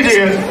that, aren't we,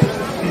 dear?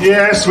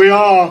 Yes, we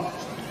are.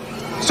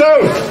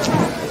 So,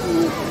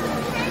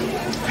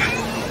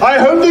 I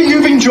hope that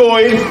you've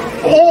enjoyed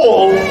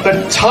all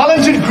the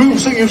talented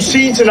groups that you've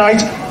seen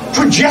tonight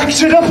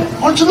projected up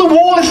onto the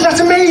wall. Isn't that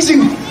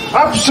amazing?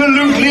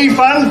 Absolutely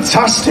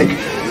fantastic.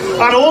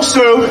 And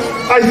also,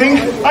 I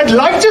think I'd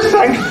like to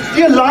thank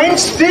the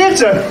Alliance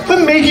Theatre for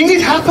making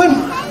it happen.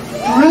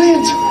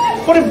 Brilliant.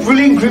 What a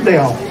brilliant group they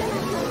are.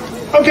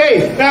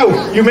 Okay,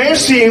 now, you may have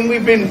seen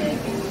we've been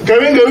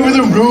going over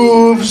the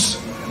roofs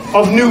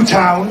of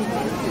Newtown,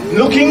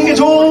 looking at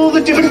all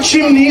the different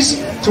chimneys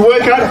to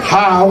work out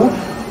how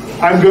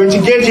I'm going to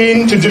get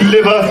in to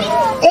deliver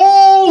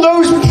all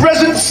those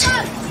presents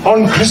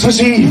on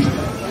Christmas Eve.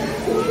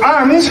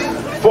 And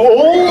for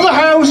all the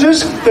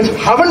houses that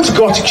haven't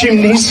got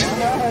chimneys,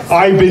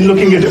 I've been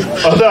looking at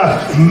other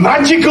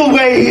magical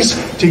ways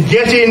to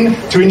get in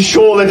to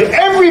ensure that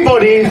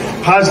everybody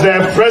has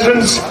their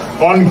presents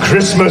on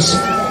Christmas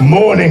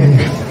morning.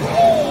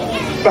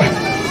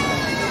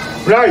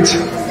 Right,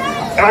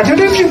 I don't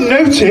know if you've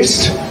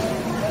noticed,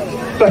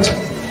 but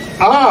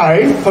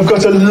I have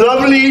got a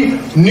lovely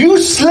new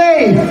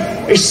sleigh,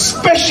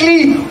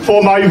 especially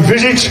for my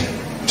visit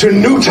to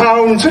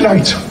Newtown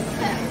tonight.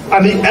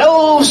 And the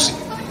elves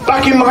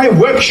back in my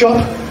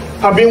workshop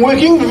have been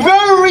working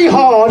very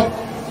hard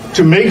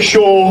to make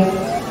sure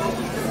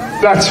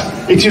that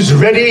it is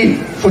ready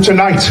for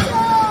tonight.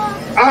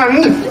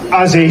 And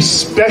as a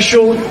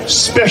special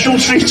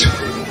treat,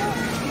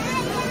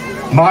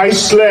 my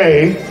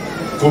sleigh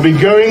will be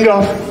going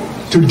up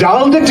to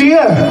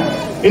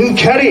Daldadeer in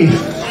Kerry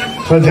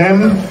for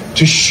them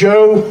to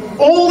show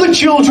all the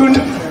children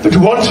that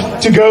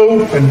want to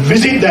go and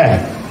visit there.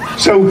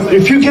 So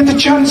if you get the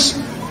chance,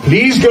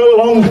 please go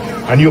along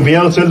and you'll be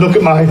able to look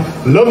at my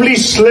lovely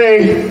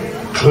sleigh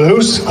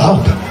close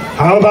up.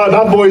 How about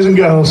that, boys and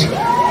girls?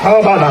 How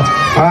about that?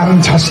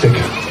 Fantastic.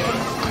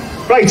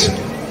 Right,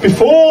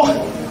 before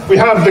we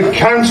have the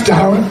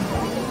countdown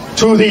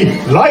to the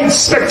Lights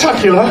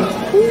Spectacular,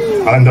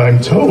 and I'm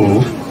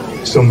told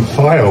some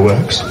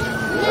fireworks,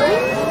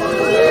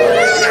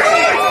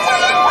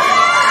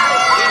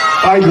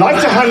 I'd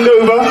like to hand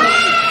over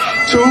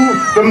to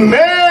the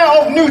Mayor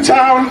of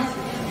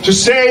Newtown to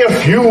say a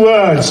few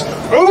words.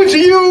 Over to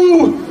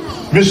you,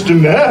 Mr.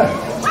 Mayor.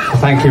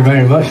 Thank you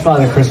very much,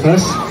 Father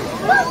Christmas.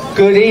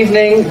 Good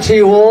evening to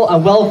you all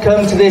and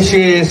welcome to this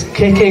year's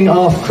Kicking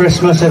Off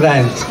Christmas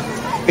event.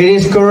 It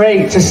is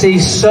great to see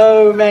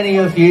so many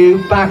of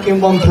you back in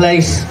one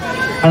place,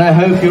 and I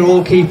hope you're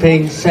all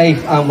keeping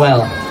safe and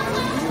well.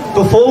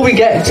 Before we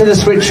get to the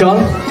switch on,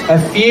 a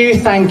few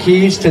thank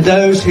yous to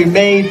those who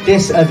made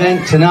this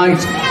event tonight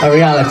a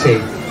reality.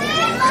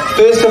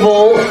 First of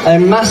all, a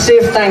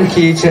massive thank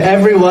you to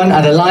everyone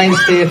at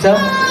Alliance Theatre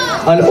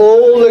and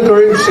all the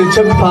groups who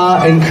took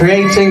part in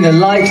creating the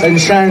light and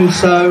sound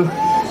show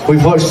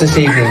we've watched this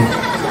evening.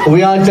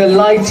 We are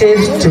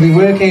delighted to be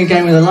working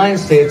again with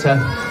Alliance Theatre,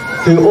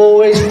 who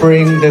always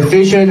bring the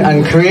vision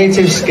and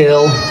creative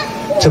skill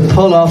to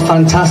pull off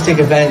fantastic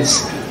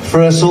events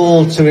for us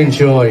all to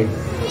enjoy.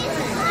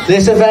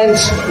 This event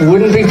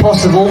wouldn't be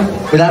possible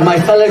without my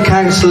fellow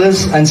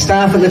councillors and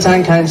staff at the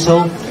Town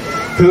Council,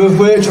 who have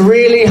worked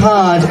really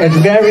hard at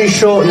very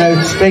short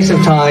space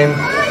of time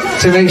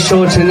to make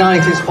sure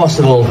tonight is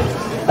possible.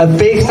 A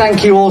big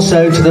thank you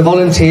also to the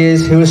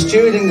volunteers who are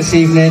stewarding this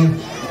evening,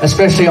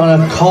 especially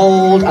on a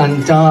cold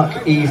and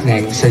dark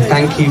evening, so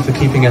thank you for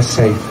keeping us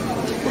safe.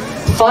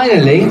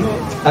 Finally,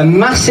 a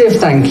massive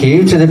thank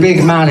you to the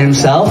big man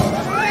himself,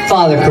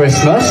 Father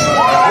Christmas.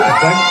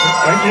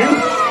 Thank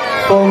you.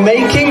 For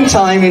making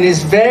time in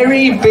his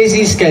very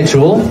busy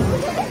schedule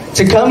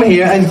to come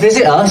here and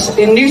visit us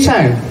in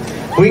Newtown.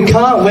 We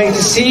can't wait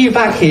to see you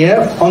back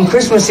here on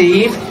Christmas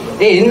Eve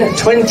in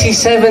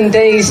 27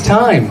 days'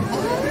 time.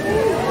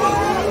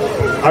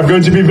 I'm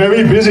going to be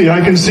very busy,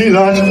 I can see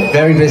that.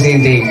 Very busy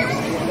indeed.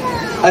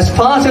 As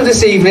part of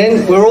this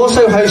evening, we're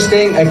also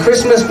hosting a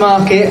Christmas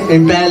market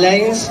in Bear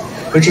Lanes,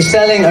 which is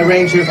selling a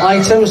range of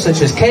items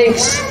such as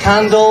cakes,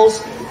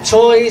 candles,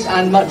 toys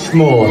and much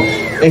more.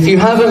 If you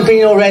haven't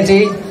been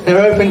already,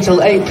 they're open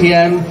till 8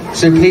 p.m,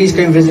 so please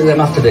go and visit them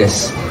after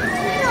this.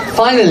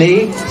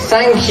 Finally,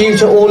 thank you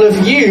to all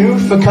of you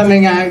for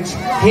coming out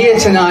here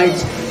tonight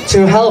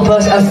to help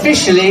us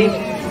officially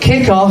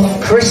kick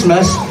off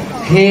Christmas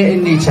here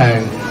in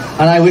Newtown.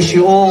 And I wish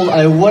you all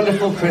a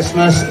wonderful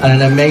Christmas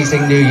and an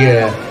amazing New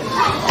Year.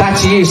 Back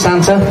to you,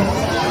 Santa.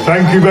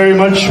 Thank you very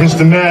much,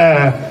 Mr.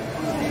 Mayor.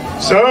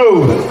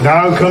 So,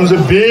 now comes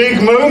a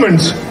big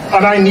moment,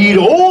 and I need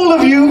all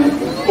of you,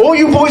 all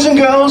you boys and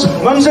girls,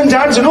 mums and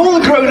dads, and all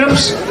the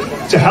grown-ups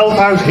to help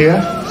out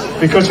here,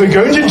 because we're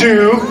going to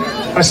do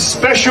a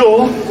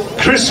special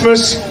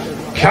Christmas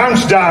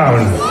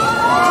countdown.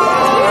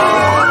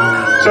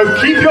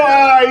 So keep your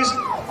eyes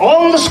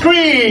on the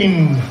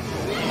screen.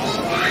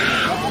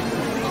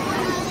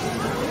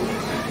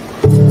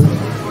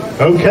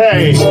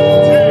 Okay.